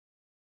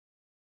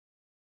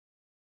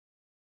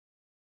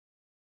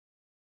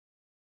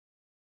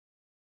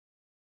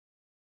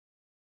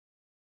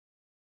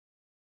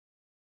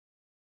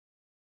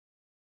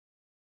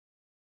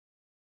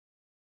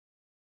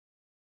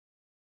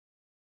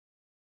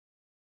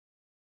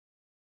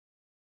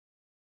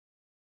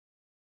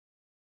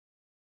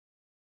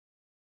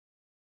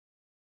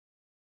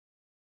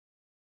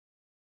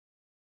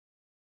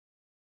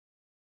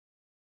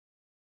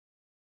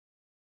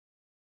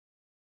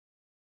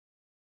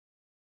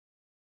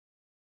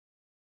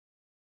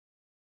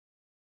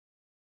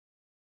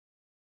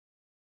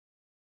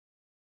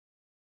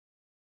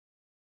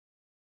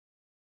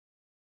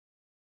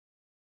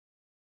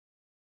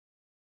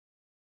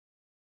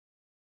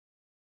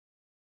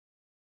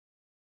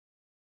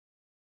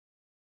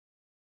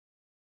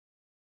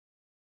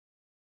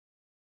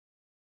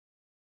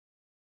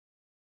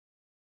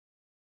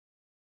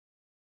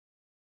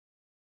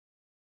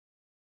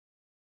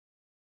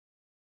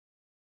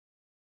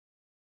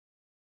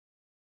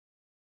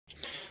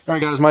Alright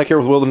guys, Mike here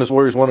with Wilderness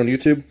Warriors 1 on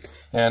YouTube,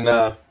 and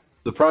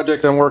the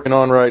project I'm working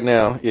on right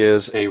now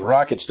is a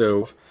rocket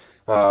stove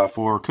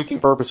for cooking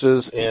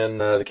purposes in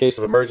the case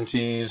of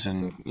emergencies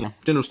and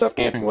general stuff,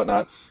 camping,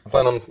 whatnot. I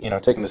plan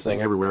on taking this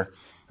thing everywhere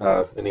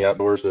in the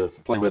outdoors to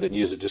play with it and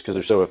use it just because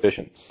they're so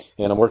efficient.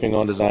 And I'm working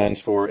on designs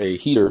for a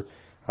heater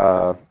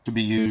to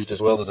be used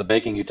as well as a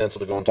baking utensil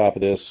to go on top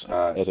of this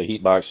as a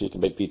heat box so you can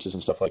bake pizzas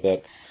and stuff like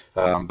that.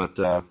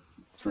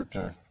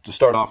 To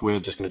start off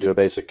with, just going to do a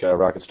basic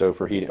rocket stove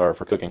for heat or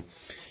for cooking.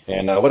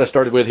 And what I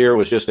started with here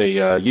was just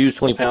a used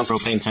 20-pound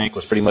propane tank.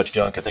 Was pretty much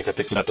junk. I think I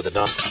picked it up at the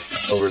dump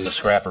over in the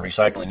scrap or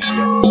recycling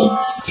area.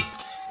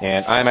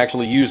 And I'm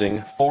actually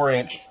using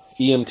 4-inch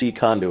EMT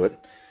conduit.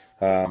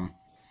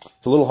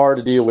 It's a little hard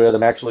to deal with.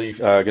 I'm actually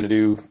going to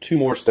do 2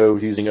 more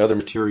stoves using other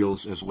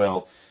materials as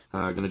well.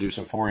 Going to do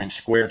some 4-inch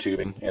square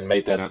tubing and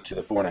mate that up to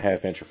the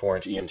 4.5-inch or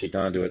 4-inch EMT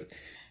conduit.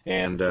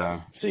 And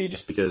see,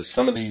 just because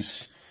some of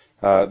these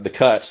the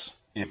cuts,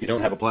 if you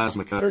don't have a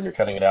plasma cutter and you're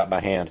cutting it out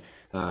by hand,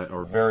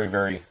 are very,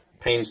 very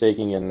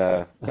painstaking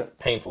and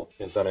painful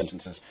in some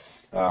instances.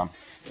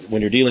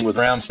 When you're dealing with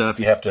round stuff,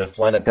 you have to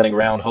wind up cutting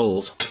round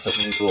holes that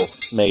things will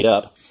made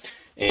up,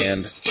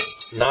 and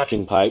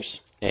notching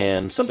pipes,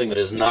 and something that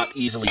is not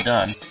easily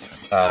done.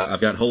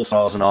 I've got hole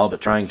saws and all,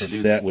 but trying to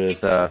do that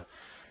with a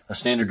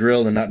standard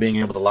drill and not being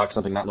able to lock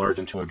something that large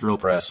into a drill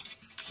press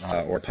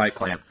or pipe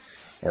clamp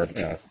or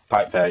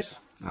pipe vise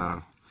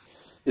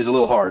is a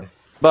little hard.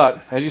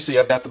 But, as you see,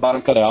 I've got the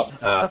bottom cut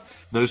out.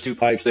 Those 2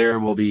 pipes there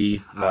will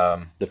be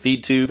the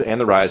feed tube and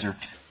the riser.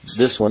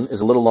 This one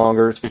is a little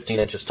longer. It's 15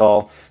 inches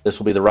tall. This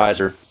will be the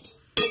riser.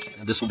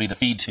 This will be the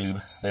feed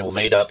tube. They will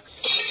mate up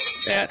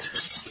at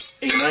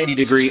a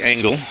 90-degree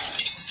angle.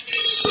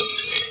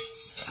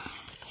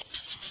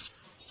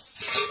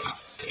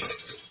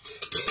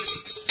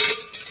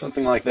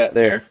 Something like that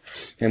there.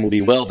 And will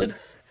be welded.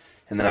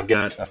 And then I've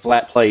got a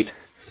flat plate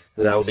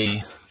that I will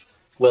be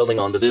welding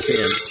onto this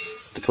end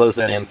to close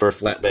that in for a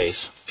flat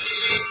base.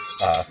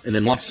 And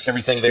then once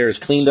everything there is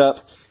cleaned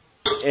up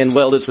and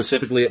welded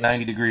specifically at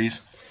 90 degrees,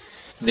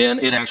 then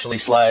it actually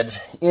slides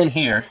in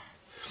here.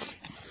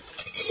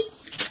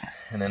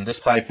 And then this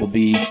pipe will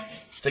be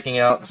sticking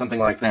out something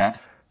like that.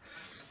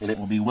 And it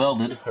will be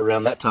welded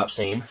around that top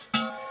seam.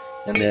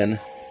 And then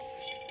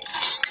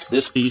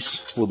this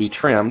piece will be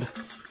trimmed.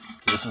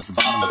 This is the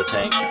bottom of the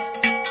tank.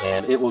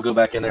 And it will go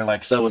back in there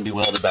like so and be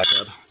welded back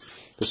up.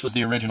 This was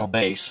the original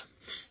base.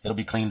 It'll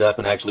be cleaned up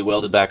and actually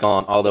welded back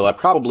on, although I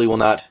probably will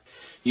not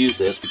use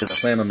this because I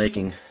plan on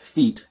making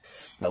feet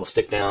that will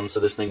stick down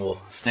so this thing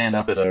will stand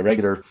up at a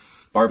regular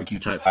barbecue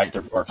type height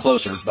or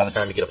closer by the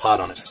time you get a pot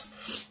on it.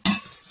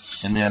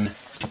 And then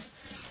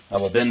I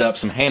will bend up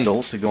some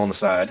handles to go on the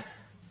side,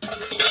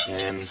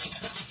 and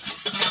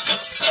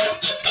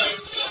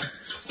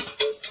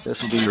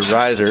this will be your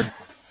riser,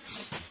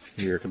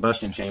 your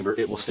combustion chamber.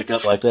 It will stick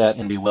up like that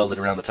and be welded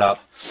around the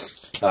top.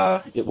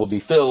 It will be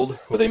filled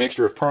with a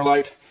mixture of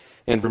perlite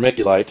and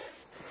vermiculite,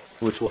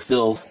 which will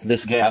fill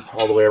this gap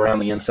all the way around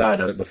the inside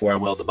of it before I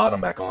weld the bottom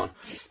back on.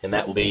 And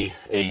that will be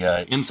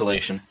a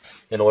insulation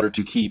in order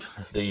to keep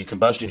the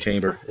combustion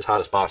chamber as hot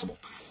as possible.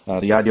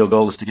 The ideal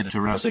goal is to get it to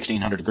around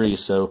 1600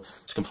 degrees so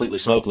it's completely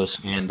smokeless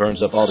and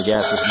burns up all the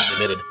gases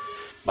emitted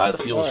by the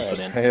fuels you put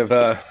in. I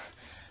have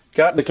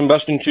got the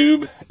combustion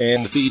tube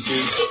and the feed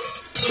tube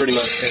pretty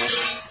much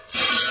finished.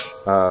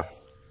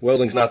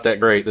 Welding's not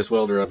that great. This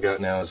welder I've got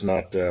now is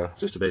not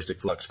just a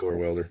basic flux core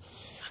welder.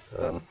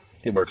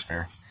 It works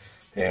fair.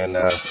 And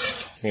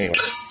anyway,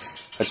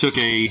 I took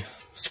a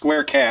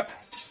square cap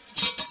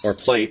or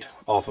plate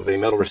off of a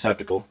metal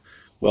receptacle,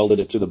 welded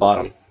it to the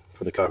bottom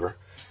for the cover,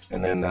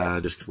 and then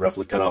just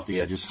roughly cut off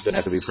the edges. Didn't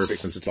have to be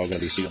perfect since it's all going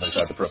to be sealed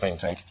inside the propane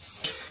tank.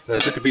 Then I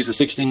took a piece of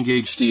 16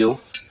 gauge steel,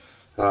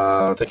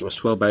 I think it was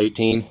 12 by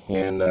 18,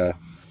 and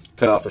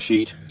cut off a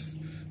sheet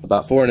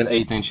about 4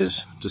 1/8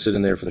 inches to sit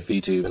in there for the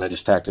feed tube, and I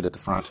just tacked it at the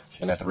front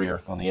and at the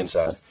rear on the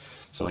inside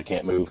so it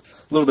can't move.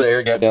 A little bit of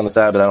air gap down the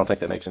side, but I don't think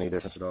that makes any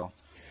difference at all.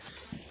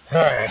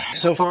 Alright,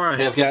 so far I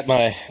have got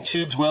my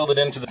tubes welded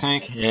into the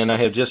tank, and I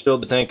have just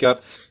filled the tank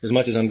up as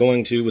much as I'm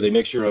going to with a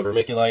mixture of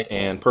vermiculite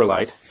and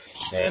perlite,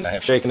 and I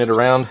have shaken it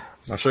around.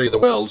 I'll show you the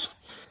welds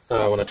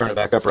when I turn it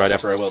back up right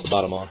after I weld the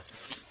bottom on.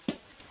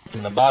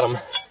 And the bottom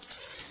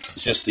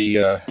is just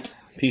the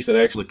piece that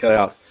I actually cut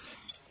out.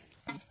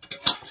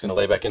 It's going to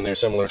lay back in there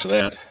similar to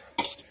that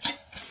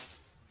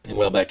and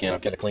weld back in.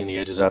 I've got to clean the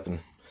edges up and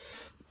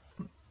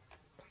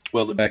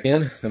weld it back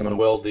in. Then I'm going to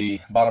weld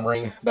the bottom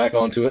ring back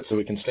onto it so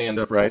it can stand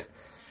upright.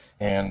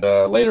 And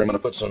later I'm going to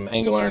put some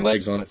angle iron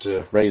legs on it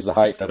to raise the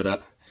height of it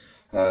up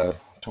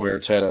to where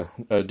it's at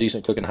a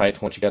decent cooking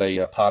height once you got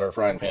a pot or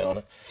frying pan on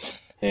it.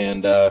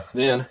 And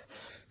then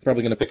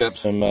probably going to pick up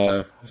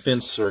some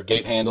fence or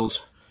gate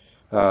handles,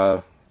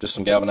 just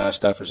some galvanized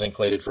stuff or zinc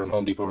plated from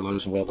Home Depot or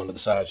Lowe's, and weld onto the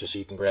sides just so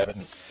you can grab it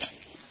and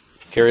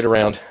carry it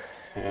around.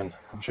 And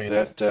I'll show you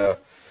that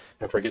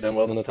after I get done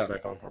welding the top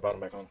back on, or bottom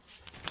back on.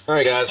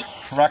 Alright guys,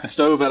 rocket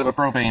stove out of a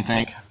propane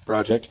tank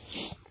project.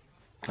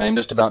 I am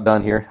just about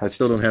done here. I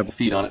still don't have the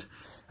feet on it,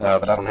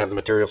 but I don't have the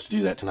materials to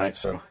do that tonight,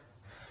 so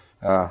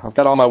I've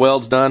got all my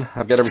welds done.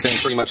 I've got everything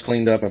pretty much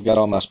cleaned up. I've got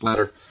all my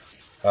splatter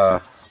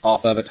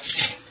off of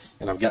it,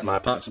 and I've got my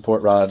pot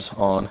support rods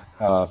on.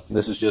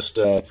 This is just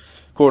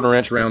 1/4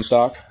 inch round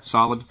stock,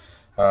 solid.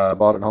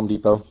 Bought it at Home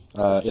Depot.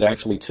 It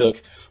actually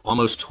took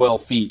almost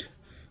 12 feet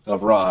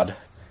of rod.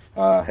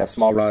 Have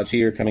small rods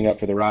here coming up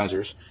for the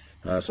risers,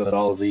 so that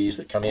all of these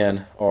that come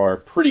in are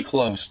pretty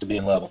close to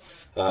being level.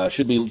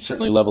 Should be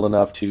certainly level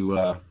enough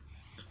to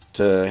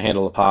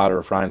handle a pot or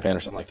a frying pan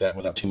or something like that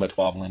without too much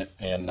wobble in it,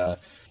 and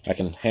I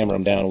can hammer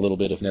them down a little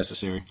bit if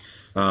necessary.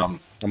 I'm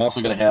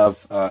also going to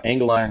have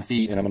angle iron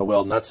feet, and I'm going to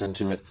weld nuts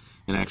into it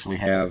and actually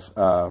have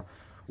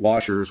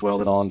washers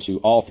welded onto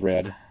all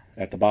thread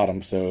at the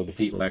bottom, so the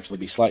feet will actually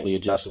be slightly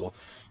adjustable.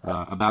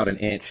 About 1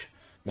 inch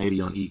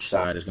maybe on each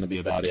side is going to be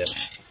about it.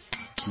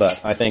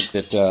 But I think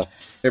that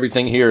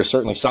everything here is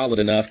certainly solid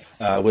enough.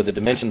 With the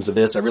dimensions of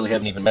this, I really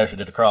haven't even measured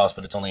it across,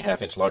 but it's only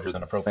 1/2 inch larger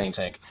than a propane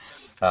tank.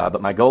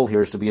 But my goal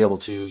here is to be able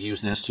to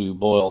use this to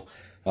boil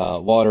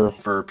water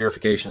for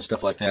purification and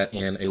stuff like that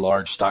in a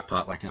large stock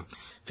pot, like a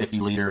 50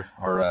 liter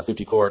or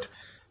 50 quart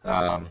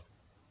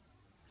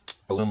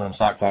aluminum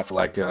stock pot for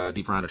like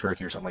deep frying a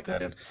turkey or something like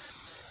that in.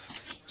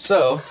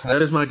 So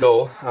that is my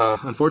goal.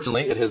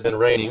 Unfortunately, it has been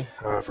raining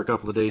for a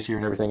couple of days here,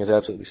 and everything is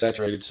absolutely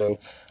saturated, so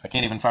I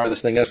can't even fire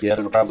this thing up yet.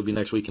 It'll probably be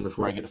next weekend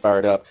before I get to fire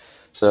it up.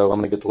 So I'm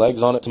going to get the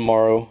legs on it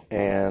tomorrow,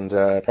 and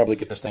probably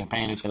get this thing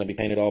painted. It's going to be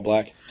painted all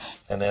black,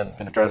 and then I'm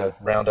going to try to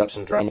round up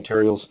some dry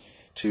materials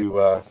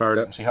to fire it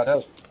up and see how it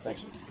does.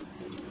 Thanks.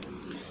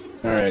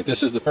 All right,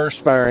 this is the first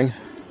firing.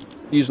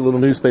 Use a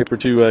little newspaper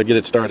to get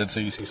it started, so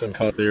you see some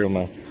caught there on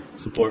my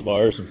support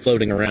bars and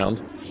floating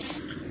around.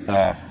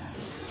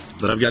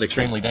 But I've got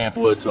extremely damp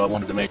wood, so I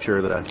wanted to make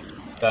sure that I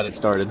got it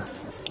started.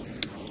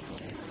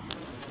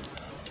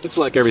 Looks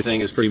like everything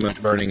is pretty much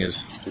burning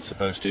as it's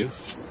supposed to.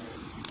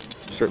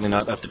 Certainly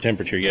not up to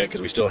temperature yet,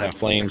 because we still have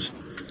flames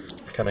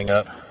coming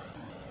up.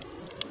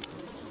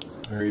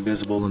 Very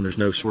visible, and there's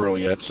no swirl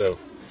yet, so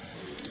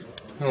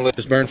I'm going to let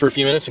this burn for a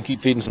few minutes and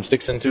keep feeding some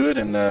sticks into it,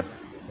 and I'll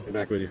be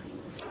back with you.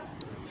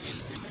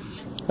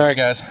 Alright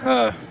guys,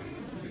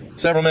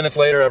 several minutes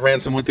later, I've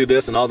ran some wood through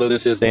this, and although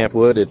this is damp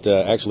wood, it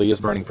actually is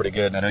burning pretty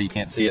good. And I know you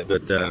can't see it,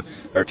 but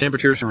our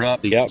temperatures are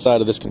up. The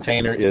outside of this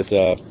container is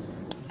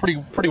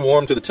pretty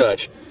warm to the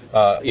touch,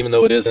 even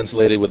though it is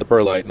insulated with the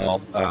perlite and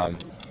all.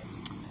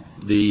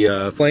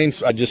 The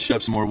flames, I just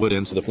shoved some more wood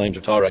in, so the flames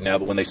are tall right now,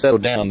 but when they settle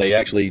down, they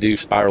actually do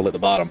spiral at the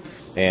bottom,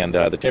 and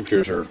the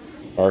temperatures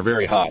are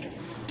very hot.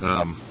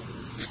 You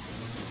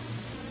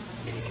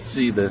can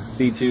see the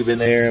feed tube in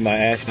there, my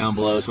ash down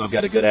below, so I've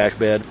got a good ash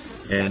bed.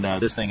 And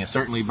this thing is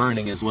certainly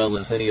burning as well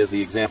as any of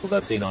the examples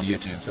I've seen on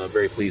YouTube, so I'm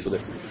very pleased with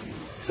it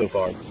so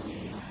far.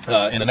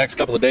 In the next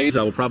couple of days,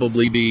 I will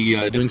probably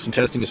be doing some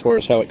testing as far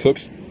as how it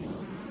cooks.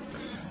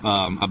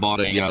 I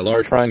bought a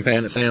large frying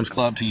pan at Sam's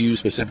Club to use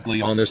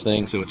specifically on this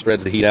thing, so it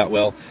spreads the heat out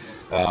well.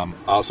 I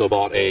also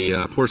bought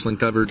a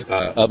porcelain-covered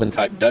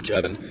oven-type Dutch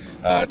oven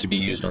to be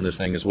used on this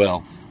thing as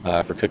well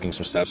for cooking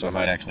some stuff, so I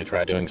might actually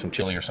try doing some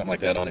chili or something like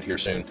that on it here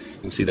soon.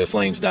 You can see the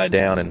flames die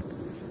down, and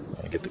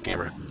get the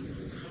camera.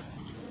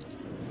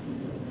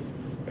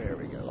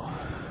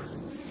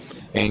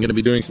 And going to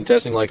be doing some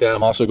testing like that.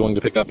 I'm also going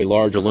to pick up a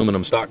large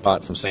aluminum stock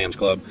pot from Sam's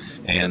Club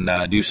and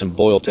do some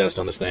boil test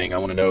on this thing. I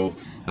want to know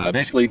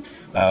basically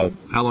how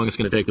long it's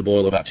going to take to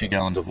boil about 2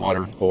 gallons of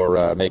water,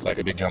 or make like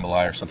a big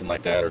jambalaya or something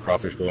like that, or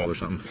crawfish boil or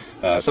something.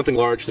 Something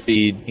large to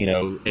feed,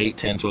 8,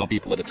 10, 12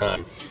 people at a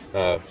time,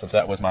 since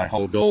that was my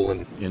whole goal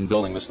in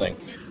building this thing.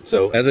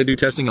 So as I do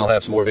testing, I'll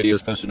have some more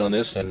videos posted on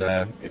this, and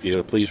if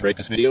you please rate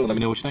this video and let me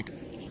know what you think.